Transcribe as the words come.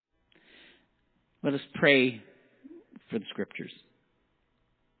Let us pray for the Scriptures.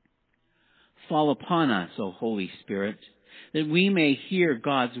 Fall upon us, O Holy Spirit, that we may hear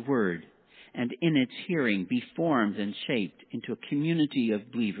God's word and in its hearing be formed and shaped into a community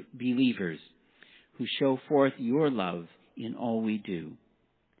of believers who show forth your love in all we do.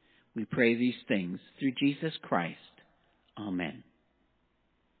 We pray these things through Jesus Christ. Amen.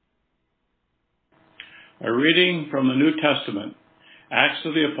 A reading from the New Testament, Acts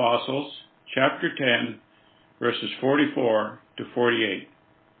of the Apostles, chapter 10, verses 44 to 48.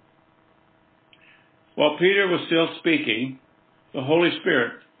 While Peter was still speaking, the Holy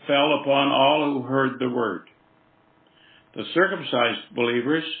Spirit fell upon all who heard the word. The circumcised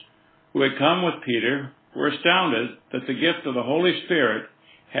believers who had come with Peter were astounded that the gift of the Holy Spirit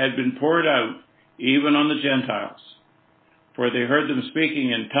had been poured out even on the Gentiles, for they heard them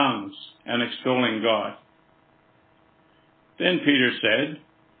speaking in tongues and extolling God. Then Peter said,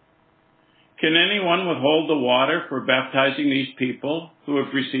 "Can anyone withhold the water for baptizing these people who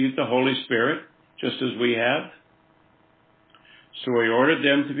have received the Holy Spirit, just as we have?" So he ordered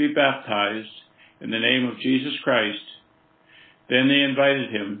them to be baptized in the name of Jesus Christ. Then they invited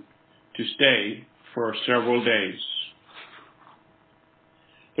him to stay for several days.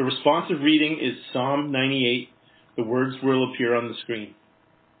 The responsive reading is Psalm 98. The words will appear on the screen.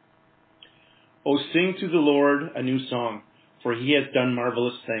 "O sing to the Lord a new song, for he has done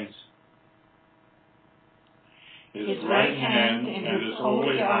marvelous things. His right hand and his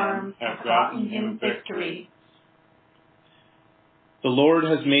holy arm have gotten him victory. The Lord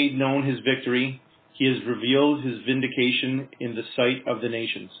has made known his victory. He has revealed his vindication in the sight of the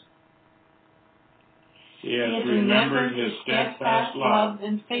nations. He has remembered his steadfast love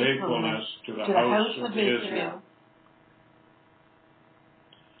and faithfulness to the house of Israel.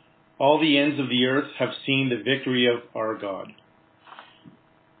 All the ends of the earth have seen the victory of our God.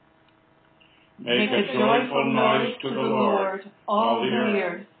 Make a joyful noise to the Lord, all the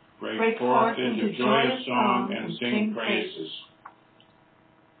earth. Break forth into joyous song and sing praises.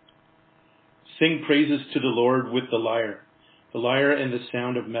 Sing praises to the Lord with the lyre and the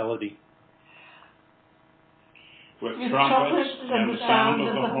sound of melody. With trumpets and the sound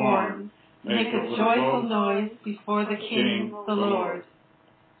of the horn, make a joyful noise before the King, the Lord.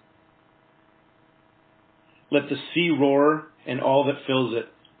 Let the sea roar and all that fills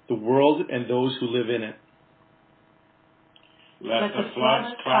it, the world and those who live in it. Let the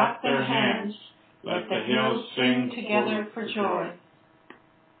floods clap their hands, let the hills sing together for joy.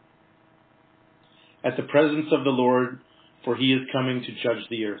 At the presence of the Lord, for he is coming to judge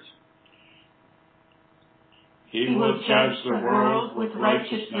the earth. He will judge the world with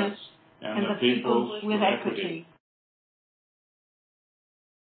righteousness and the peoples with equity.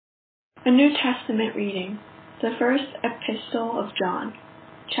 A New Testament reading, the first epistle of John,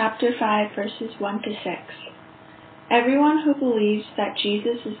 chapter 5, verses 1 to 6. Everyone who believes that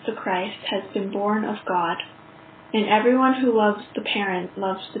Jesus is the Christ has been born of God, and everyone who loves the parent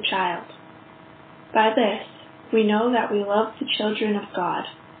loves the child. By this, we know that we love the children of God,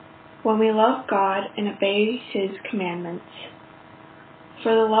 when we love God and obey his commandments.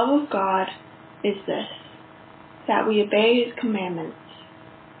 For the love of God is this, that we obey his commandments,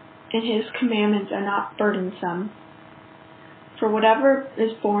 and his commandments are not burdensome. For whatever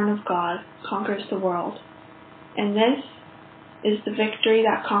is born of God conquers the world, and this is the victory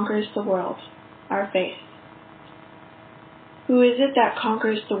that conquers the world, our faith. Who is it that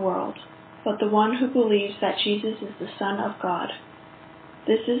conquers the world, but the one who believes that Jesus is the Son of God?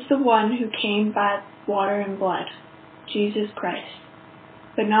 This is the one who came by water and blood, Jesus Christ,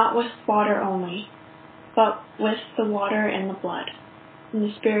 but not with water only, but with the water and the blood. And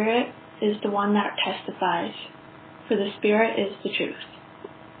the Spirit is the one that testifies, for the Spirit is the truth.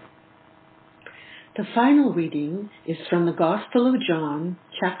 The final reading is from the Gospel of John,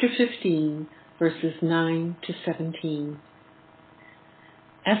 chapter 15, verses 9 to 17.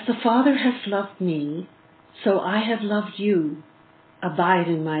 As the Father has loved me, so I have loved you. Abide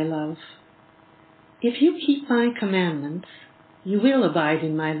in my love. If you keep my commandments, you will abide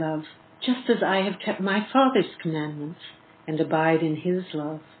in my love, just as I have kept my Father's commandments and abide in his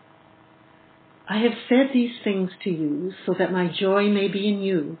love. I have said these things to you so that my joy may be in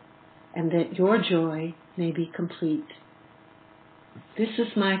you, and that your joy may be complete. This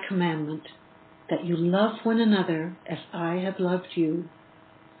is my commandment, that you love one another as I have loved you.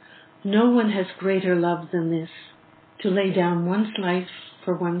 No one has greater love than this, to lay down one's life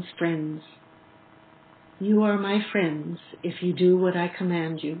for one's friends. You are my friends if you do what I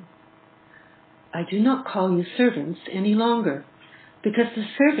command you. I do not call you servants any longer, because the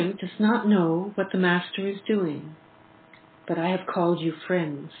servant does not know what the master is doing. But I have called you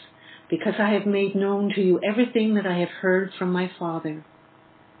friends, because I have made known to you everything that I have heard from my Father.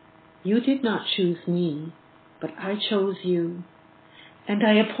 You did not choose me, but I chose you, and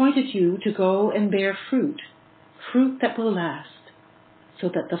I appointed you to go and bear fruit that will last, so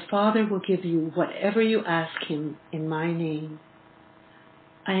that the Father will give you whatever you ask him in my name.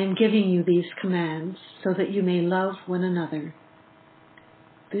 I am giving you these commands so that you may love one another.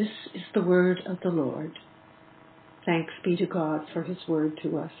 This is the word of the Lord. Thanks be to God for his word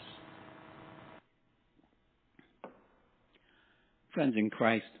to us. Friends in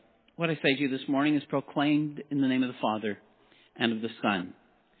Christ, what I say to you this morning is proclaimed in the name of the Father, and of the Son,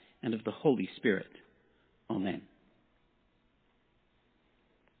 and of the Holy Spirit. Amen.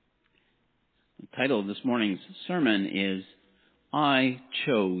 The title of this morning's sermon is, I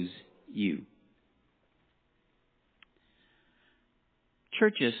Chose You.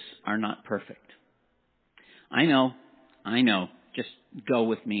 Churches are not perfect. I know. Just go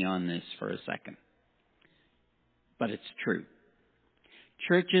with me on this for a second. But it's true.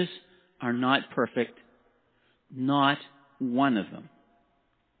 Churches are not perfect, not one of them.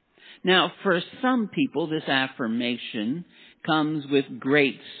 Now, for some people, this affirmation comes with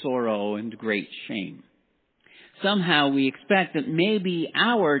great sorrow and great shame. Somehow we expect that maybe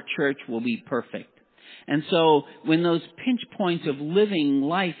our church will be perfect. And so when those pinch points of living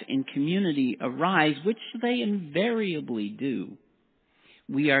life in community arise, which they invariably do,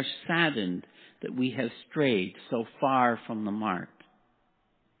 we are saddened that we have strayed so far from the mark.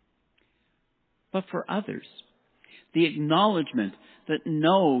 But for others, the acknowledgement that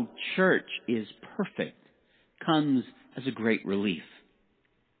no church is perfect comes as a great relief.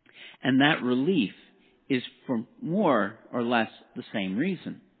 And that relief is for more or less the same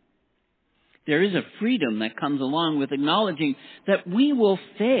reason. There is a freedom that comes along with acknowledging that we will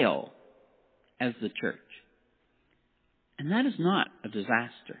fail as the church. And that is not a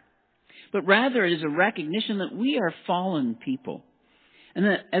disaster, but rather it is a recognition that we are fallen people. And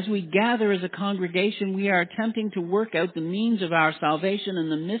that as we gather as a congregation, we are attempting to work out the means of our salvation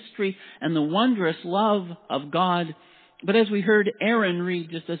and the mystery and the wondrous love of God. But as we heard Aaron read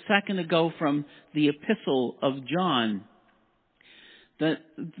just a second ago from the Epistle of John, that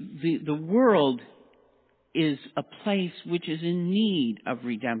the world is a place which is in need of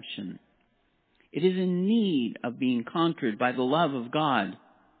redemption. It is in need of being conquered by the love of God.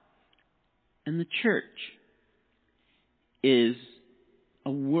 And the church is a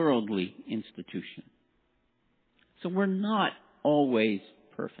worldly institution. So we're not always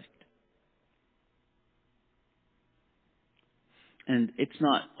perfect. And it's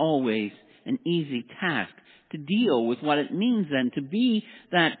not always an easy task to deal with what it means then to be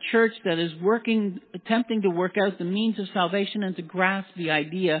that church that is attempting to work out the means of salvation and to grasp the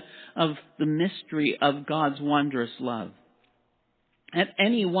idea of the mystery of God's wondrous love. At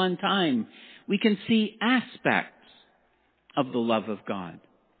any one time, we can see aspects of the love of God.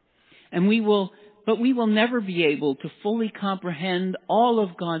 But we will never be able to fully comprehend all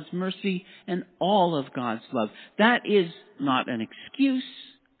of God's mercy and all of God's love. That is not an excuse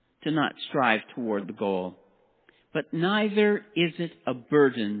to not strive toward the goal, but neither is it a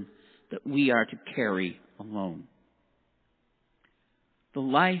burden that we are to carry alone. The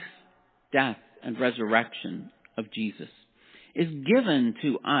life, death, and resurrection of Jesus is given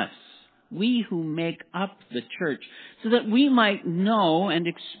to us, we who make up the church, so that we might know and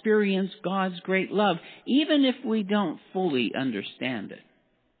experience God's great love, even if we don't fully understand it.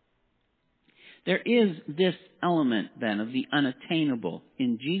 There is this element, then, of the unattainable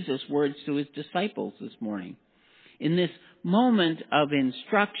in Jesus' words to his disciples this morning. In this moment of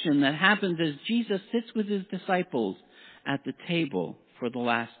instruction that happens as Jesus sits with his disciples at the table for the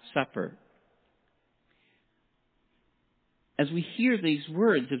Last Supper. As we hear these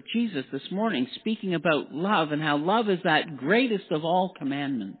words of Jesus this morning speaking about love and how love is that greatest of all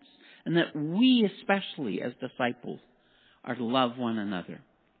commandments, and that we especially as disciples are to love one another,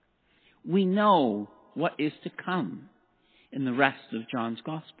 we know what is to come in the rest of John's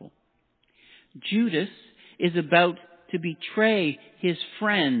Gospel. Judas is about to betray his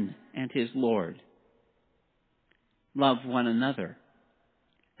friend and his Lord. Love one another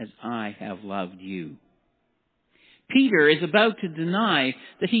as I have loved you. Peter is about to deny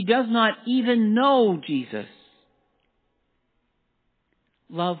that he does not even know Jesus.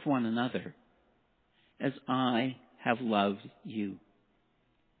 Love one another as I have loved you.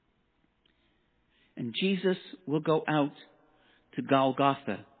 And Jesus will go out to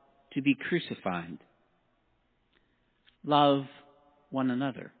Golgotha to be crucified. Love one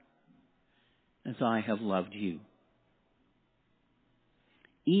another as I have loved you.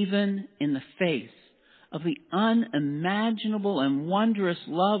 Even in the face of the unimaginable and wondrous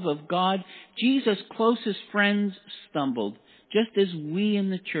love of God, Jesus' closest friends stumbled, just as we in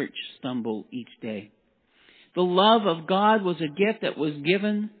the church stumble each day. The love of God was a gift that was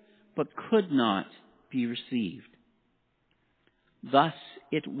given, but could not be received. Thus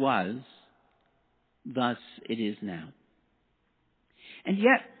it was, thus it is now. And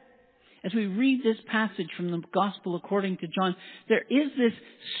yet, as we read this passage from the Gospel according to John, there is this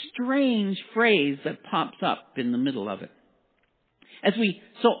strange phrase that pops up in the middle of it. As we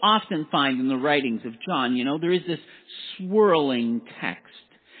so often find in the writings of John, there is this swirling text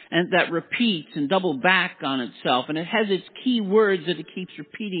and that repeats and double back on itself, and it has its key words that it keeps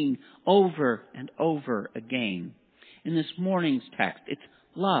repeating over and over again. In this morning's text, it's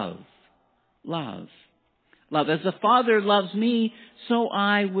love, love. Love. As the Father loves me, so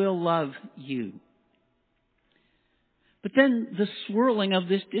I will love you. But then the swirling of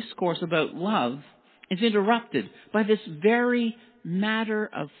this discourse about love is interrupted by this very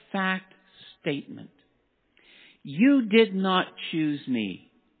matter-of-fact statement. You did not choose me,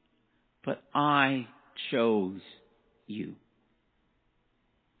 but I chose you.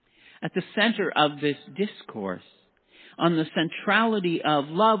 At the center of this discourse, on the centrality of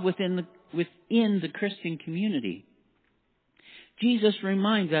love within the Christian community, Jesus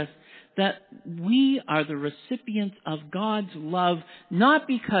reminds us that we are the recipients of God's love not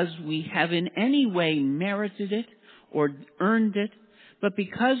because we have in any way merited it or earned it, but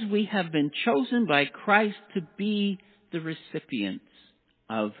because we have been chosen by Christ to be the recipients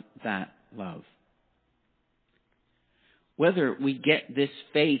of that love. Whether we get this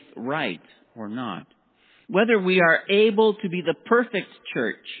faith right or not, whether we are able to be the perfect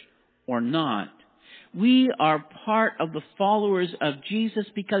church or not, we are part of the followers of Jesus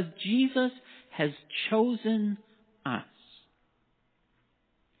because Jesus has chosen us.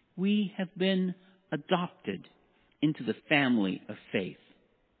 We have been adopted into the family of faith.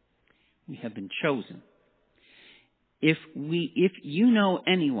 We have been chosen. If you know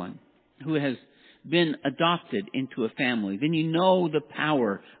anyone who has been adopted into a family, then you know the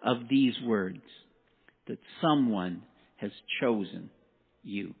power of these words, that someone has chosen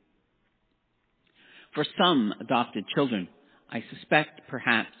you. For some adopted children, I suspect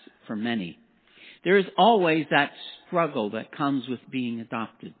perhaps for many, there is always that struggle that comes with being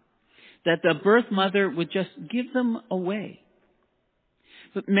adopted, that the birth mother would just give them away.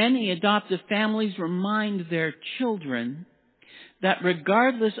 But many adoptive families remind their children that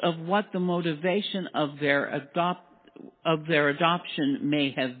regardless of what the motivation of their adoption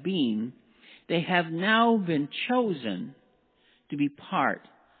may have been, they have now been chosen to be part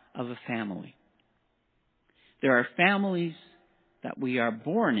of a family. There are families that we are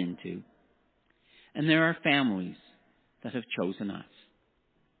born into, and there are families that have chosen us.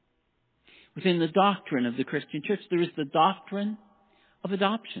 Within the doctrine of the Christian Church, there is the doctrine of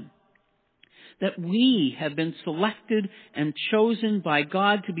adoption. That we have been selected and chosen by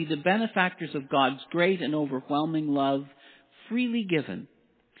God to be the benefactors of God's great and overwhelming love, freely given,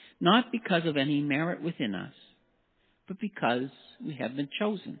 not because of any merit within us, but because we have been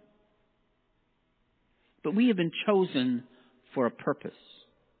chosen. But we have been chosen for a purpose.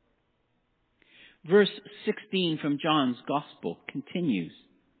 Verse 16 from John's Gospel continues.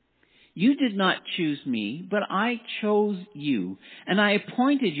 You did not choose me, but I chose you, and I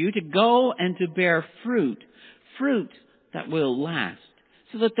appointed you to go and to bear fruit, fruit that will last,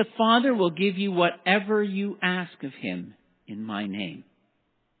 so that the Father will give you whatever you ask of him in my name.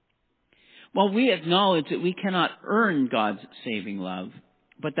 While we acknowledge that we cannot earn God's saving love,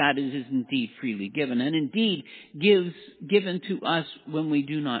 but that it is indeed freely given, and indeed given to us when we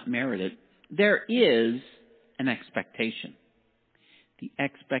do not merit it, there is an expectation. The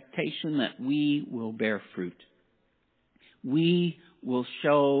expectation that we will bear fruit. We will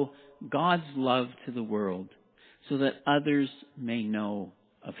show God's love to the world so that others may know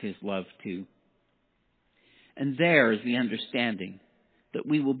of his love too. And there is the understanding that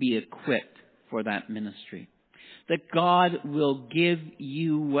we will be equipped for that ministry. That God will give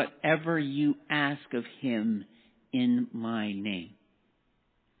you whatever you ask of him in my name.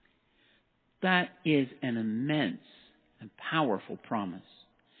 That is an immense and powerful promise.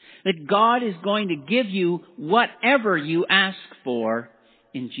 That God is going to give you whatever you ask for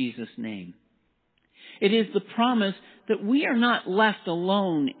in Jesus' name. It is the promise that we are not left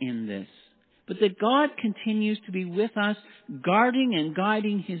alone in this, but that God continues to be with us, guarding and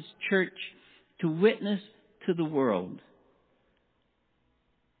guiding his church to witness to the world.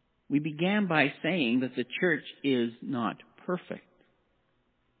 We began by saying that the church is not perfect.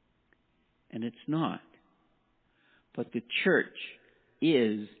 And it's not. But the church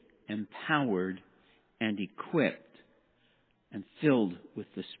is empowered and equipped and filled with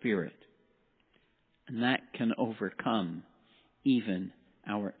the Spirit. And that can overcome even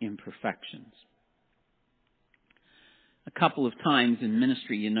our imperfections. A couple of times in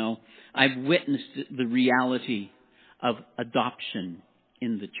ministry, I've witnessed the reality of adoption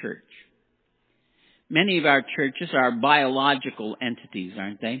in the church. Many of our churches are biological entities,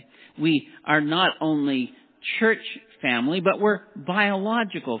 aren't they? We are not only church family, but we're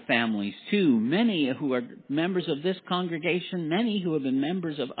biological families too. Many who are members of this congregation, many who have been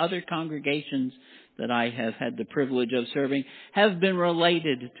members of other congregations that I have had the privilege of serving, have been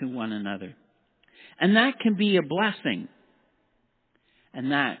related to one another. And that can be a blessing.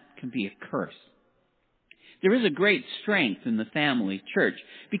 And that can be a curse. There is a great strength in the family church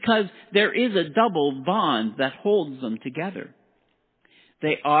because there is a double bond that holds them together.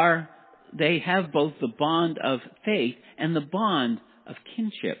 They have both the bond of faith and the bond of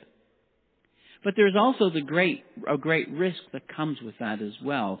kinship. But there's also a great risk that comes with that as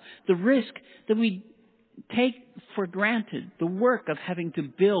well. The risk that we take for granted, the work of having to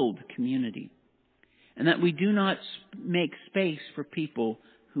build community, and that we do not make space for people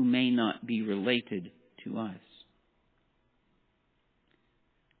who may not be related to us.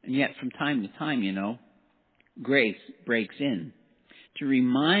 And yet from time to time, grace breaks in to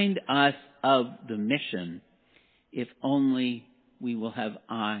remind us of the mission, if only we will have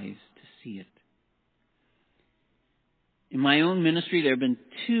eyes to see it. In my own ministry, there have been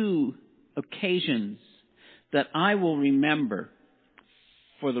 2 occasions that I will remember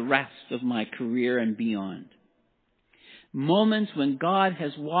for the rest of my career and beyond. Moments when God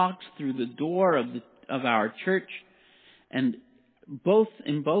has walked through the door of our church, and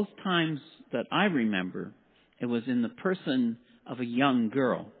in both times that I remember, it was in the person of a young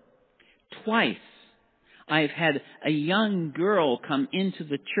girl. Twice I've had a young girl come into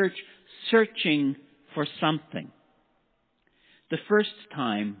the church searching for something. The first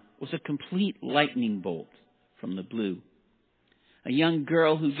time was a complete lightning bolt from the blue. A young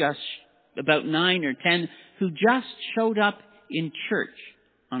girl who just, about 9 or 10, who just showed up in church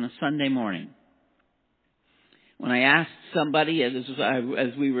on a Sunday morning. When I asked somebody as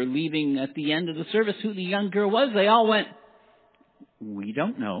we were leaving at the end of the service who the young girl was, they all went, "We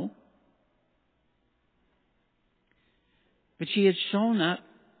don't know." But she had shown up.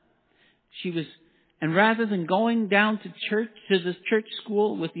 And rather than going down to the church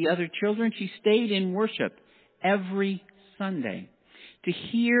school with the other children, she stayed in worship every Sunday to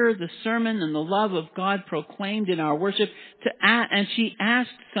hear the sermon and the love of God proclaimed in our worship. And she asked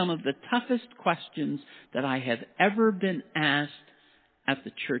some of the toughest questions that I have ever been asked at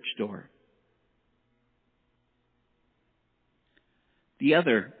the church door. The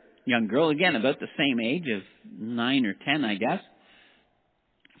other young girl, again about the same age of 9 or 10, I guess,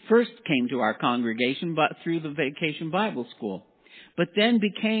 first came to our congregation but through the Vacation Bible School, but then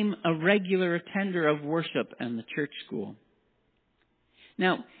became a regular attender of worship and the church school.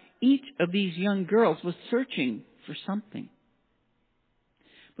 Now, each of these young girls was searching for something.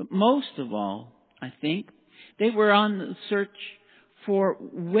 But most of all, I think, they were on the search for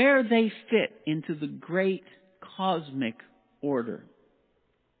where they fit into the great cosmic order.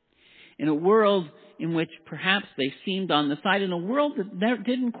 In a world in which perhaps they seemed on the side, in a world that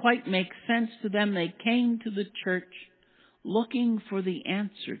didn't quite make sense to them, they came to the church looking for the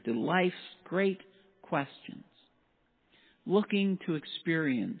answer to life's great questions, looking to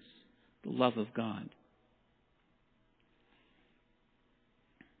experience the love of God.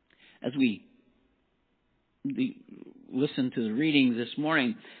 As we listen to the reading this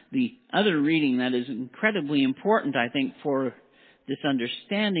morning, the other reading that is incredibly important, I think, for this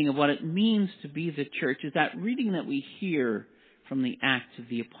understanding of what it means to be the church is that reading that we hear from the Acts of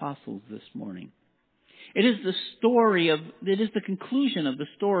the Apostles this morning. It is the conclusion of the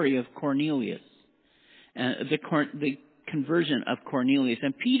story of Cornelius, the conversion of Cornelius,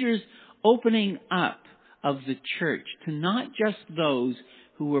 and Peter's opening up of the church to not just those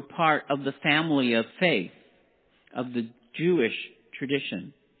who were part of the family of faith, of the Jewish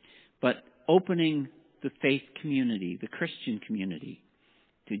tradition, but opening the faith community, the Christian community,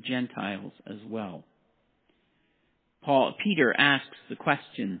 to Gentiles as well. Peter asks the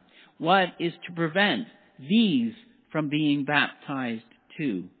question, what is to prevent these from being baptized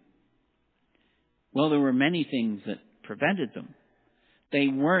too? Well, there were many things that prevented them. They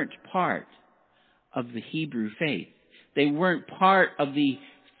weren't part of the Hebrew faith. They weren't part of the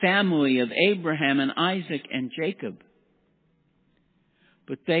family of Abraham and Isaac and Jacob.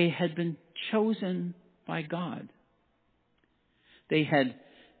 But they had been chosen by God.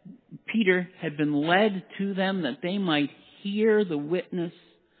 Peter had been led to them that they might hear the witness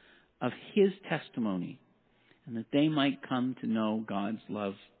of His testimony, and that they might come to know God's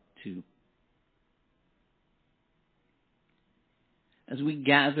love too. As we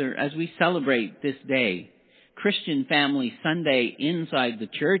gather, as we celebrate this day, Christian Family Sunday inside the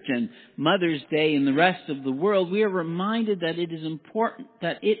church and Mother's Day in the rest of the world, we are reminded that it is important,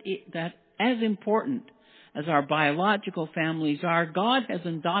 that as important as our biological families are, God has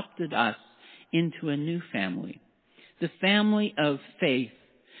adopted us into a new family, the family of faith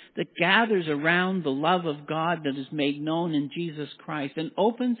that gathers around the love of God that is made known in Jesus Christ and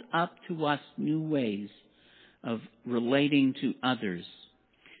opens up to us new ways of relating to others,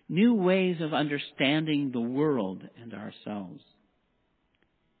 new ways of understanding the world and ourselves.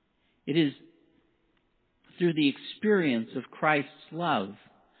 It is through the experience of Christ's love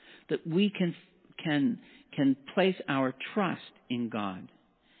that we can place our trust in God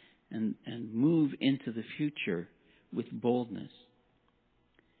and move into the future with boldness.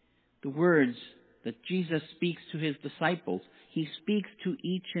 The words that Jesus speaks to His disciples, He speaks to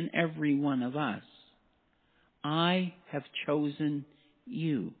each and every one of us. I have chosen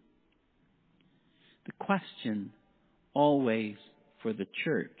you. The question always for the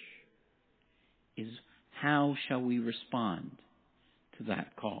church is, how shall we respond to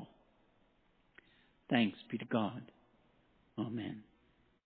that call? Thanks be to God. Amen.